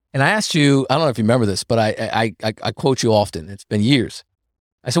 and I asked you, I don't know if you remember this, but I quote you often. It's been years.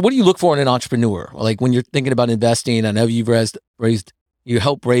 I said, what do you look for in an entrepreneur? Like when you're thinking about investing, I know you've you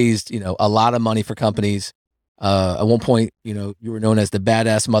helped raise, a lot of money for companies. At one point, you were known as the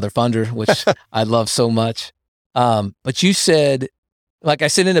badass motherfunder, which I love so much. But you said, like I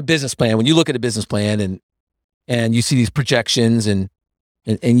said, in a business plan, when you look at a business plan and you see these projections and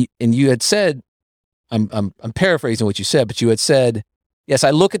you had said, I'm paraphrasing what you said, but you had said, yes, I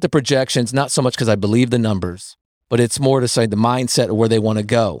look at the projections, not so much because I believe the numbers, but it's more to say the mindset of where they want to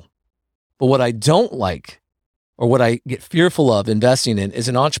go. But what I don't like, or what I get fearful of investing in, is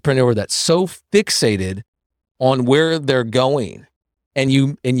an entrepreneur that's so fixated on where they're going. And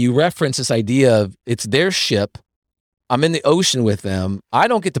you reference this idea of it's their ship. I'm in the ocean with them. I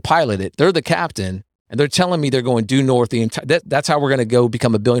don't get to pilot it. They're the captain, and they're telling me they're going due north. That's how we're going to go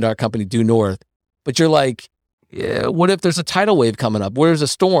become a $1 billion company due north. But you're like, yeah, what if there's a tidal wave coming up? Where's a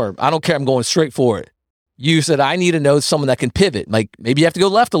storm? I don't care. I'm going straight for it. You said, I need to know someone that can pivot. Like maybe you have to go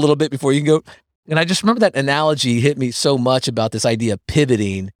left a little bit before you can go. And I just remember that analogy hit me so much about this idea of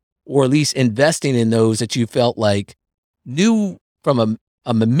pivoting, or at least investing in those that you felt like knew from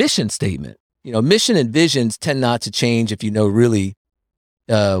a mission statement. Mission and visions tend not to change if you know really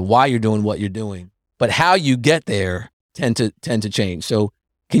why you're doing what you're doing. But how you get there tend to change. So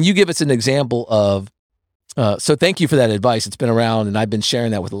can you give us an example of, so thank you for that advice. It's been around and I've been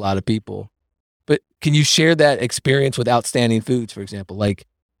sharing that with a lot of people. But can you share that experience with Outstanding Foods, for example, like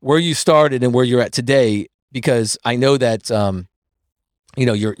where you started and where you're at today? Because I know that,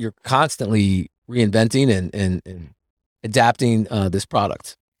 you're constantly reinventing and adapting this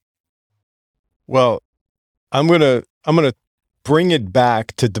product. Well, I'm gonna bring it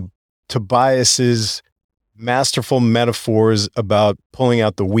back to Tobias's masterful metaphors about pulling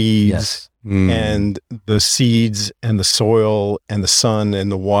out the weeds. Yes. And the seeds and the soil and the sun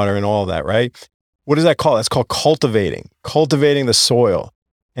and the water and all that, right? What does that call? That's called cultivating the soil.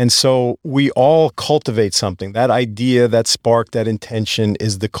 And so we all cultivate something. That idea, that spark, that intention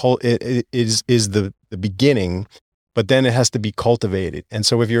is the beginning, but then it has to be cultivated. And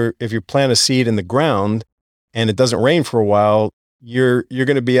so if you plant a seed in the ground and it doesn't rain for a while, you're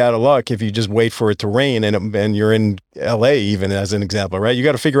going to be out of luck if you just wait for it to rain and you're in LA, even as an example, right? You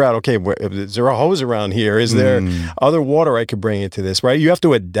got to figure out, okay, is there a hose around here? Is there other water I could bring into this, right? You have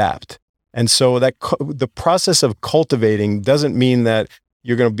to adapt. And so the process of cultivating doesn't mean that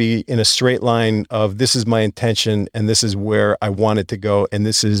you're going to be in a straight line of this is my intention and this is where I want it to go and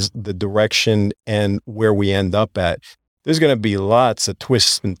this is the direction and where we end up at. There's going to be lots of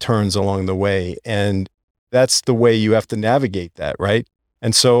twists and turns along the way, and that's the way you have to navigate that, right?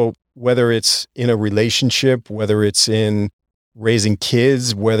 And so whether it's in a relationship, whether it's in raising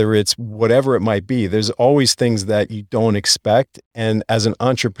kids, whether it's whatever it might be, there's always things that you don't expect. And as an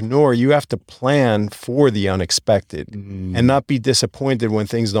entrepreneur, you have to plan for the unexpected and not be disappointed when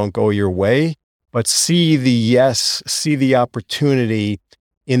things don't go your way, but see the opportunity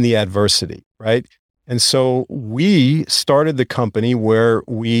in the adversity, right? And so we started the company where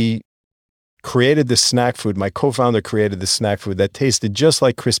we created this snack food. My co-founder created this snack food that tasted just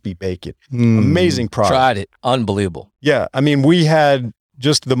like crispy bacon. Amazing product. Tried it. Unbelievable. Yeah. I mean, we had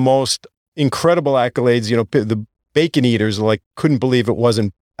just the most incredible accolades. The bacon eaters couldn't believe it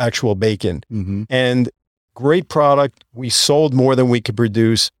wasn't actual bacon. And great product. We sold more than we could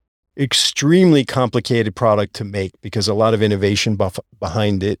produce. Extremely complicated product to make because a lot of innovation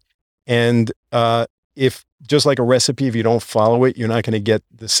behind it. And if just like a recipe, if you don't follow it, you're not going to get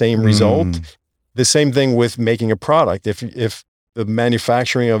the same result. The same thing with making a product. If the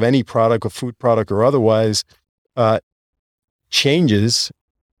manufacturing of any product, a food product or otherwise, changes,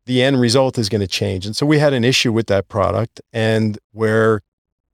 the end result is going to change. And so we had an issue with that product, and where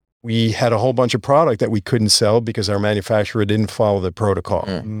we had a whole bunch of product that we couldn't sell because our manufacturer didn't follow the protocol.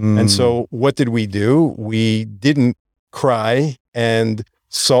 And so what did we do? We didn't cry and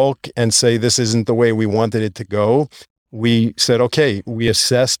sulk and say, this isn't the way we wanted it to go. We said, okay, we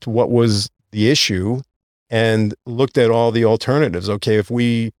assessed what was the issue and looked at all the alternatives. Okay, if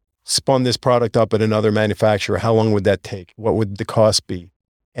we spun this product up at another manufacturer, how long would that take? What would the cost be?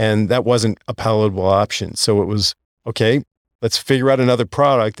 And that wasn't a palatable option. So it was, okay, let's figure out another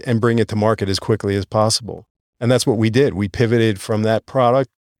product and bring it to market as quickly as possible. And that's what we did. We pivoted from that product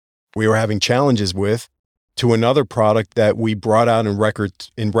we were having challenges with to another product that we brought out in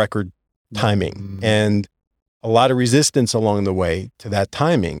record timing, and a lot of resistance along the way to that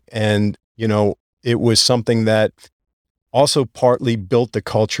timing. And, it was something that also partly built the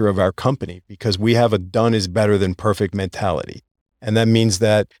culture of our company, because we have a done is better than perfect mentality. And that means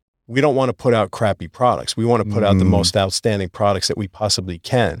that we don't want to put out crappy products. We want to put out the most outstanding products that we possibly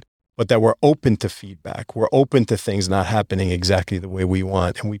can. but that we're open to feedback. We're open to things not happening exactly the way we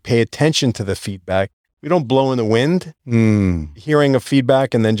want. And we pay attention to the feedback. We don't blow in the wind, hearing a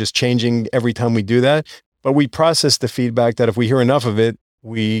feedback and then just changing every time we do that. But we process the feedback that if we hear enough of it,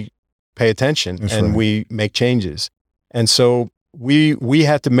 we pay attention we make changes. And so we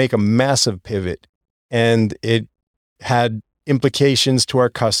had to make a massive pivot, and it had implications to our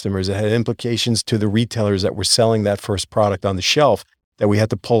customers. It had implications to the retailers that were selling that first product on the shelf that we had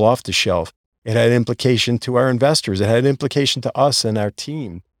to pull off the shelf. It had implication to our investors. It had implication to us and our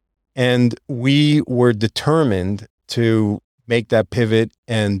team. And we were determined to make that pivot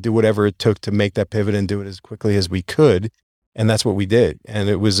and do whatever it took to make that pivot and do it as quickly as we could. And that's what we did. And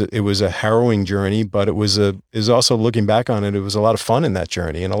it was a harrowing journey, but it was also, looking back on it, it was a lot of fun in that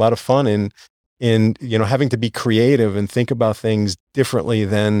journey, and a lot of fun in having to be creative and think about things differently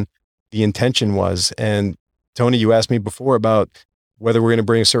than the intention was. And Tony, you asked me before about whether we're going to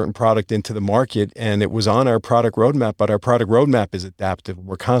bring a certain product into the market, and it was on our product roadmap, but our product roadmap is adaptive.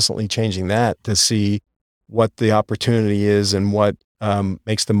 We're constantly changing that to see what the opportunity is and what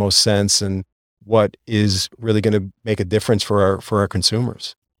makes the most sense and what is really going to make a difference for our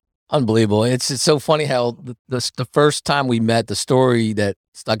consumers. Unbelievable. It's so funny how the first time we met, the story that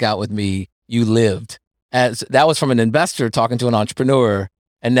stuck out with me, you lived. As that was from an investor talking to an entrepreneur,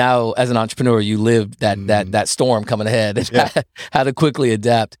 and now as an entrepreneur, you lived that storm coming ahead and how to quickly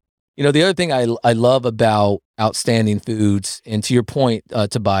adapt. The other thing I love about Outstanding Foods, and to your point,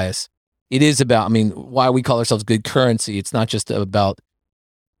 Tobias, it is about, why we call ourselves good currency. It's not just about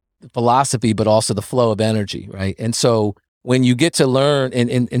philosophy, but also the flow of energy, right? And so when you get to learn,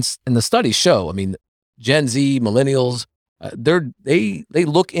 and the studies show, Gen Z, millennials, they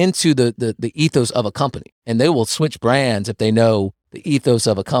look into the ethos of a company, and they will switch brands if they know the ethos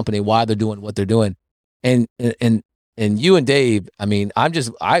of a company, why they're doing what they're doing. And you and Dave,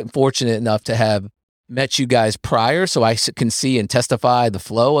 I'm fortunate enough to have met you guys prior, so I can see and testify the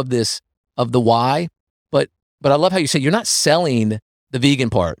flow of the why. But I love how you say you're not selling the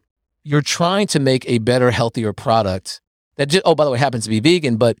vegan part. You're trying to make a better, healthier product that just, by the way, happens to be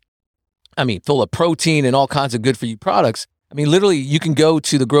vegan, but full of protein and all kinds of good for you products. Literally, you can go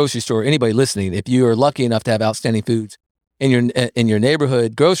to the grocery store, anybody listening, if you are lucky enough to have Outstanding Foods in your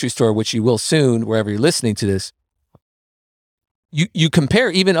neighborhood grocery store, which you will soon, wherever you're listening to this, you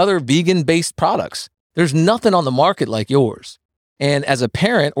compare even other vegan-based products. There's nothing on the market like yours. And as a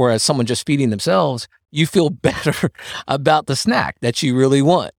parent or as someone just feeding themselves, you feel better about the snack that you really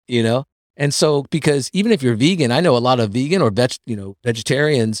want, And so, because even if you're vegan, I know a lot of vegan or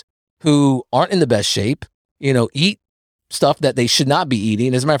vegetarians who aren't in the best shape, eat stuff that they should not be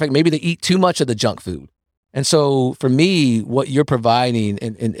eating. As a matter of fact, maybe they eat too much of the junk food. And so for me, what you're providing,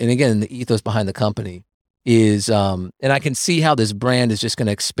 and again, the ethos behind the company is, and I can see how this brand is just going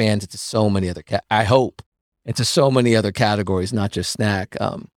to expand into so many other, into so many other categories, not just snack.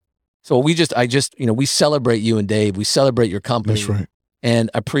 So we celebrate you and Dave. We celebrate your company. That's right.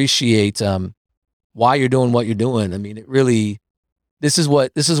 And appreciate why you're doing what you're doing. It really, this is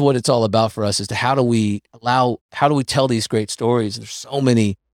what it's all about for us, is to how do we tell these great stories? There's so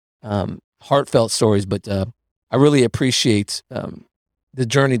many heartfelt stories, but I really appreciate the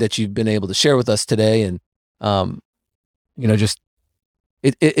journey that you've been able to share with us today. And,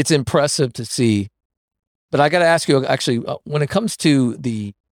 it's impressive to see. But I got to ask you, actually, when it comes to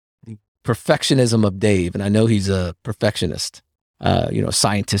the perfectionism of Dave, and I know he's a perfectionist,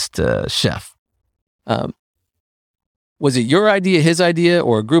 scientist, chef. Was it your idea, his idea,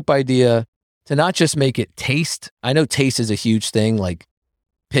 or a group idea to not just make it taste? I know taste is a huge thing, like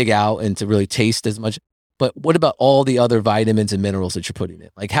pig out, and to really taste as much. But what about all the other vitamins and minerals that you're putting in?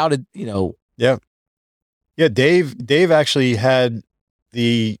 Like, how did, Yeah. Dave actually had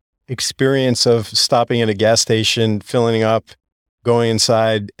the experience of stopping at a gas station, filling up, going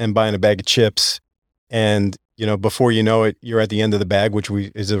inside and buying a bag of chips. And, before you know it, you're at the end of the bag, which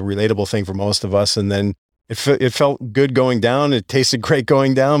is a relatable thing for most of us. And then it felt good going down. It tasted great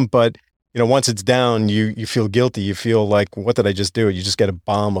going down. But, once it's down, you feel guilty. You feel like, what did I just do? You just get a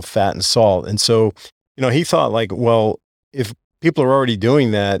bomb of fat and salt. And so, he thought, like, well, if people are already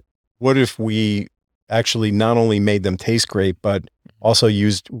doing that, what if we actually not only made them taste great, but also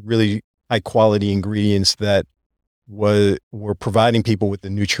used really high quality ingredients that were providing people with the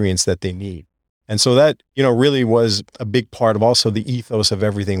nutrients that they need. And so that, really was a big part of also the ethos of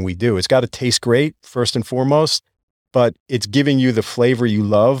everything we do. It's got to taste great first and foremost, but it's giving you the flavor you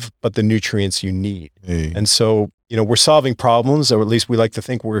love, but the nutrients you need. Hey. And so, we're solving problems, or at least we like to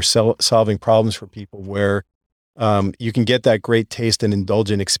think we're solving problems for people where you can get that great taste and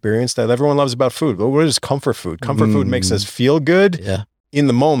indulgent experience that everyone loves about food. Well, what is comfort food? Comfort food makes us feel good in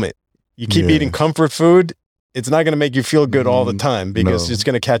the moment. You keep eating comfort food, it's not going to make you feel good all the time because it's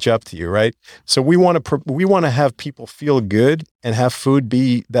going to catch up to you, right? So we want to have people feel good and have food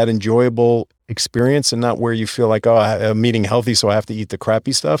be that enjoyable experience, and not where you feel like, oh, I'm eating healthy, so I have to eat the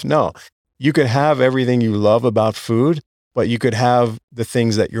crappy stuff. No, you could have everything you love about food, but you could have the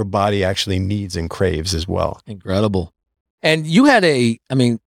things that your body actually needs and craves as well. Incredible. And you had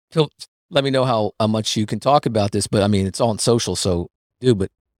let me know how much you can talk about this, but I mean, it's on social, so do. But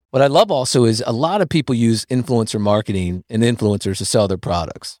what I love also is a lot of people use influencer marketing and influencers to sell their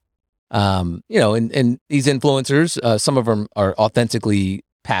products. And these influencers, some of them are authentically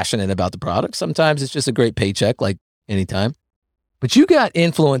passionate about the product. Sometimes it's just a great paycheck, like anytime. But you got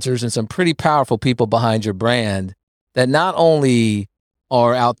influencers and some pretty powerful people behind your brand that not only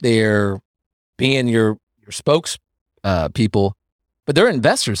are out there being your spokes people, but they're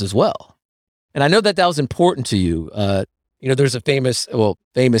investors as well. And I know that was important to you. There's a famous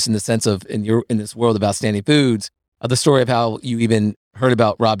in the sense of in this world of outstanding foods, the story of how you even heard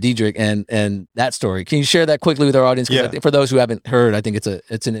about Rob Diedrich and that story. Can you share that quickly with our audience? Yeah. For those who haven't heard, I think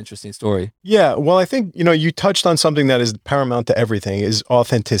it's an interesting story. Yeah. Well, I think, you touched on something that is paramount to everything, is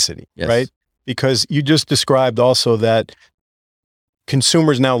authenticity, right? Because you just described also that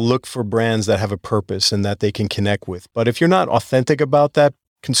consumers now look for brands that have a purpose and that they can connect with. But if you're not authentic about that,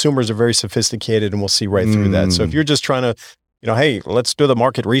 consumers are very sophisticated and will see right through that. So if you're just trying to, hey, let's do the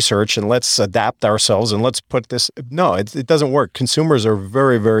market research and let's adapt ourselves and let's put this, no, it doesn't work. Consumers are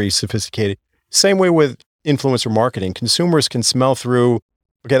very, very sophisticated. Same way with influencer marketing. Consumers can smell through,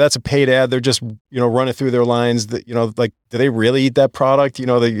 okay, that's a paid ad. They're just, running through their lines that, like, do they really eat that product?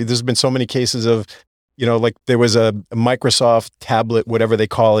 There's been so many cases of, like there was a Microsoft tablet, whatever they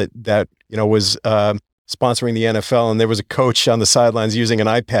call it, that, was sponsoring the NFL, and there was a coach on the sidelines using an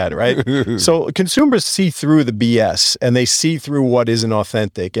iPad, right? So consumers see through the BS and they see through what isn't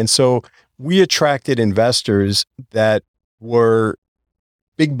authentic. And so we attracted investors that were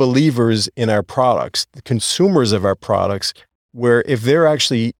big believers in our products, the consumers of our products, where if they're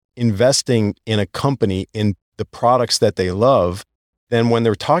actually investing in a company, in the products that they love, then when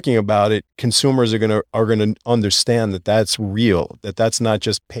they're talking about it, consumers are gonna understand that that's real, that that's not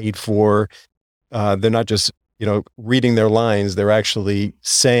just paid for. They're not just reading their lines; they're actually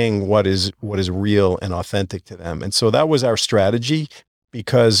saying what is real and authentic to them. And so that was our strategy,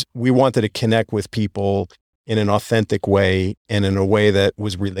 because we wanted to connect with people in an authentic way and in a way that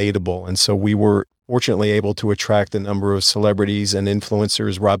was relatable. And so we were fortunately able to attract a number of celebrities and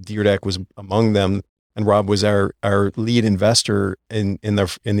influencers. Rob Dyrdek was among them, and Rob was our lead investor in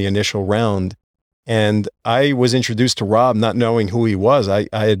the initial round. And I was introduced to Rob not knowing who he was. I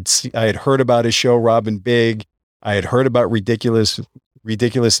had heard about his show, Rob and Big. I had heard about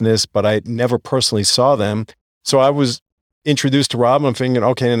Ridiculousness, but I never personally saw them. So I was introduced to Rob, and I'm thinking,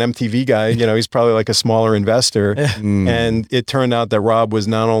 okay, an MTV guy, he's probably like a smaller investor. And it turned out that Rob was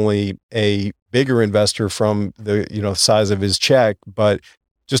not only a bigger investor from the, size of his check, but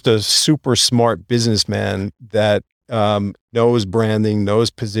just a super smart businessman that knows branding,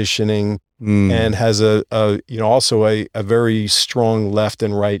 knows positioning, and has also a very strong left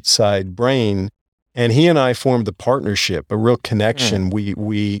and right side brain. And he and I formed a partnership, a real connection.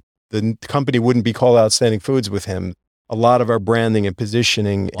 The company wouldn't be called Outstanding Foods with him. A lot of our branding and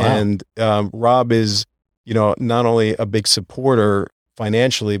positioning. Wow. And Rob is, not only a big supporter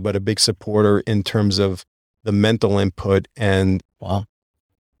financially, but a big supporter in terms of the mental input and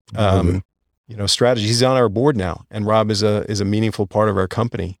strategy. He's on our board now, and Rob is a meaningful part of our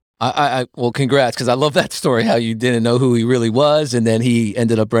company. Well, congrats, because I love that story, how you didn't know who he really was, and then he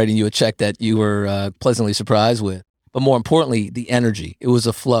ended up writing you a check that you were pleasantly surprised with. But more importantly, the energy. It was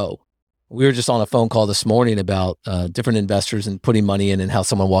a flow. We were just on a phone call this morning about different investors and putting money in, and how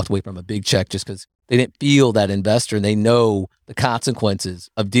someone walked away from a big check just because they didn't feel that investor, and they know the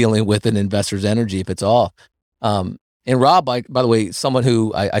consequences of dealing with an investor's energy if it's off. And Rob, by the way, someone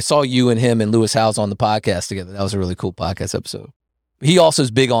who I saw you and him and Lewis Howes on the podcast together. That was a really cool podcast episode. He also is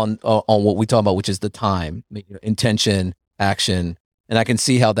big on what we talk about, which is the time, intention, action, and I can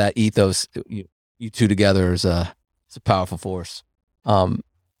see how that ethos, you two together, is a powerful force.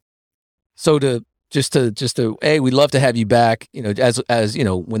 So we'd love to have you back. As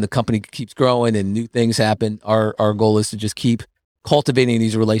when the company keeps growing and new things happen, our goal is to just keep cultivating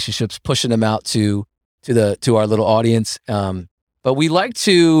these relationships, pushing them out to our little audience. But we like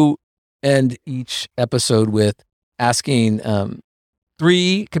to end each episode with asking.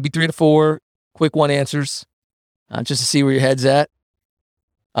 Could be 3 to 4 quick one answers, just to see where your head's at.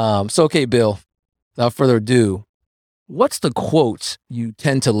 Okay, Bill, without further ado, what's the quote you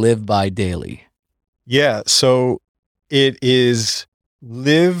tend to live by daily? Yeah, so it is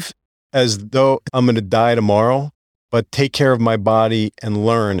live as though I'm going to die tomorrow, but take care of my body and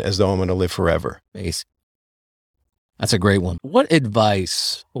learn as though I'm going to live forever. Amazing. That's a great one. What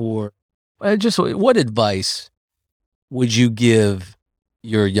advice what advice would you give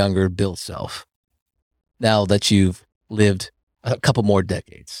your younger Bill self now that you've lived a couple more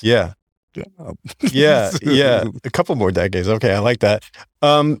decades? Yeah. Yeah. A couple more decades. Okay. I like that.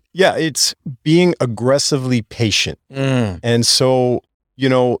 It's being aggressively patient. And so,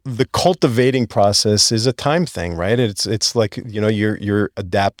 the cultivating process is a time thing, right? It's like, you're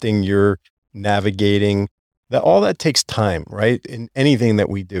adapting, you're navigating. That all that takes time, right? In anything that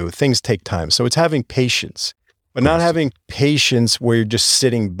we do, things take time. So it's having patience, but not having patience where you're just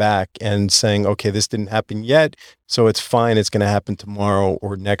sitting back and saying, okay, this didn't happen yet, so it's fine. It's going to happen tomorrow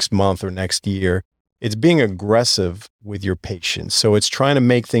or next month or next year. It's being aggressive with your patience. So it's trying to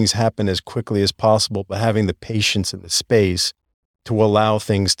make things happen as quickly as possible, but having the patience and the space to allow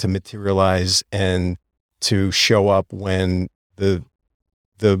things to materialize and to show up when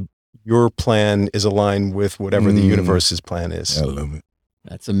your plan is aligned with whatever the universe's plan is. I love it.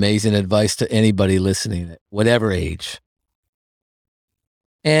 That's amazing advice to anybody listening at whatever age.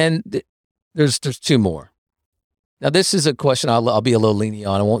 And there's two more. Now, this is a question I'll be a little lenient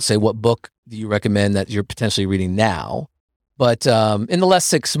on. I won't say what book do you recommend that you're potentially reading now, but in the last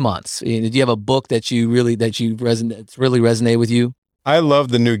 6 months, do you have a book that's really resonated with you? I love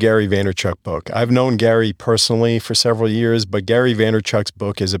the new Gary Vaynerchuk book. I've known Gary personally for several years, but Gary Vaynerchuk's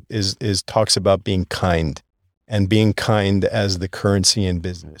book is talks about being kind, and being kind as the currency in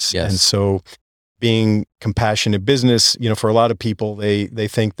business. Yes. And so being compassionate business, for a lot of people, they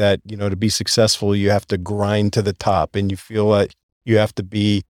think that, to be successful, you have to grind to the top, and you feel like you have to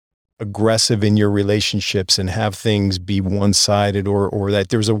be aggressive in your relationships and have things be one-sided or that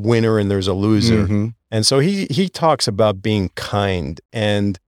there's a winner and there's a loser. Mm-hmm. And so he talks about being kind.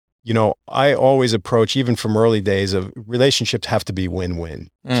 And, I always approach, even from early days, of relationships have to be win-win.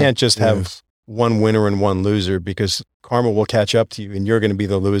 You can't just have one winner and one loser, because karma will catch up to you and you're going to be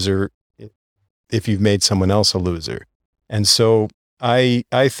the loser if you've made someone else a loser. And so I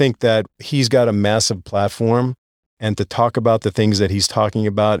think that he's got a massive platform, and to talk about the things that he's talking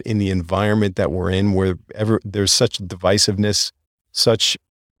about in the environment that we're in, where there's such divisiveness, such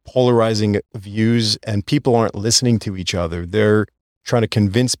polarizing views, and people aren't listening to each other. They're trying to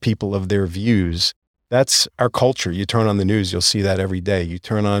convince people of their views. That's our culture. You turn on the news, you'll see that every day. You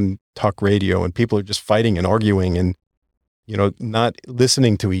turn on talk radio and people are just fighting and arguing and, not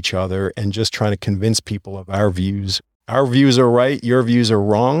listening to each other and just trying to convince people of our views. Our views are right, your views are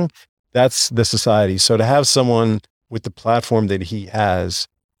wrong. That's the society. So to have someone with the platform that he has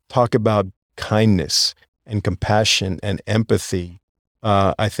talk about kindness and compassion and empathy,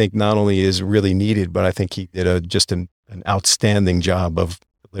 I think not only is really needed, but I think he did just an outstanding job of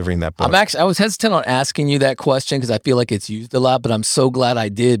delivering that book. I was hesitant on asking you that question because I feel like it's used a lot, but I'm so glad I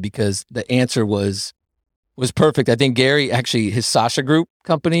did, because the answer was perfect. I think Gary, actually, his Sasha Group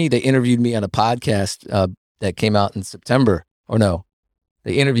company, they interviewed me on a podcast that came out in September. Or no,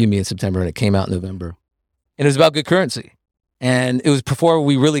 they interviewed me in September and it came out in November. And it was about good currency. And it was before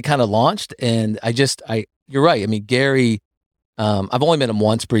we really kind of launched. And you're right. I mean, Gary, I've only met him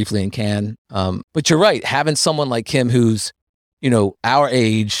once briefly in Cannes. But you're right. Having someone like him who's, our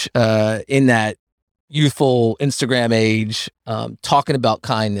age, in that youthful Instagram age, talking about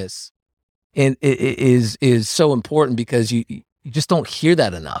kindness, and it is so important, because you just don't hear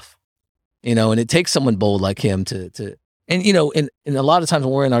that enough, and it takes someone bold like him to and a lot of times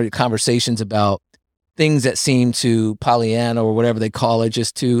when we're in our conversations about things that seem to Pollyanna or whatever they call it,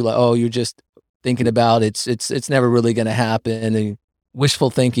 just to like, oh, you're just thinking about it's never really going to happen, and wishful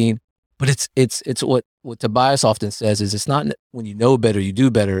thinking. But it's what Tobias often says is, it's not when you know better, you do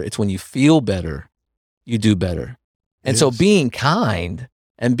better. It's when you feel better, you do better. And so being kind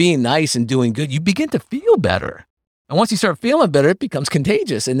and being nice and doing good, you begin to feel better. And once you start feeling better, it becomes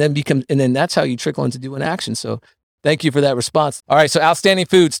contagious, and then that's how you trickle into doing action. So thank you for that response. All right. So Outstanding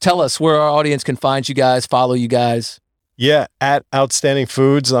Foods, tell us where our audience can find you guys, follow you guys. Yeah, at Outstanding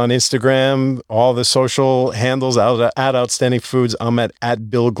Foods on Instagram, all the social handles at Outstanding Foods. I'm at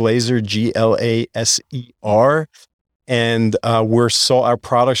Bill Glaser, Glaser. And our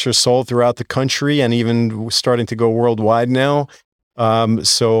products are sold throughout the country and even starting to go worldwide now.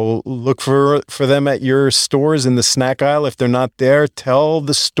 So look for them at your stores in the snack aisle. If they're not there, tell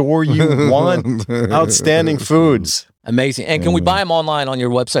the store you want Outstanding Foods. Amazing. And can we buy them online on your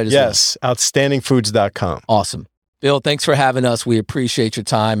website as well? Yes, outstandingfoods.com. Awesome. Bill, thanks for having us. We appreciate your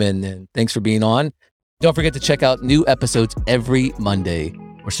time, and thanks for being on. Don't forget to check out new episodes every Monday.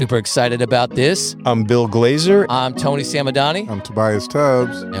 We're super excited about this. I'm Bill Glaser. I'm Tony Samadani. I'm Tobias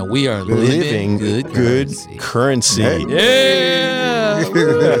Tubbs. And we are living good currency. currency. Yeah!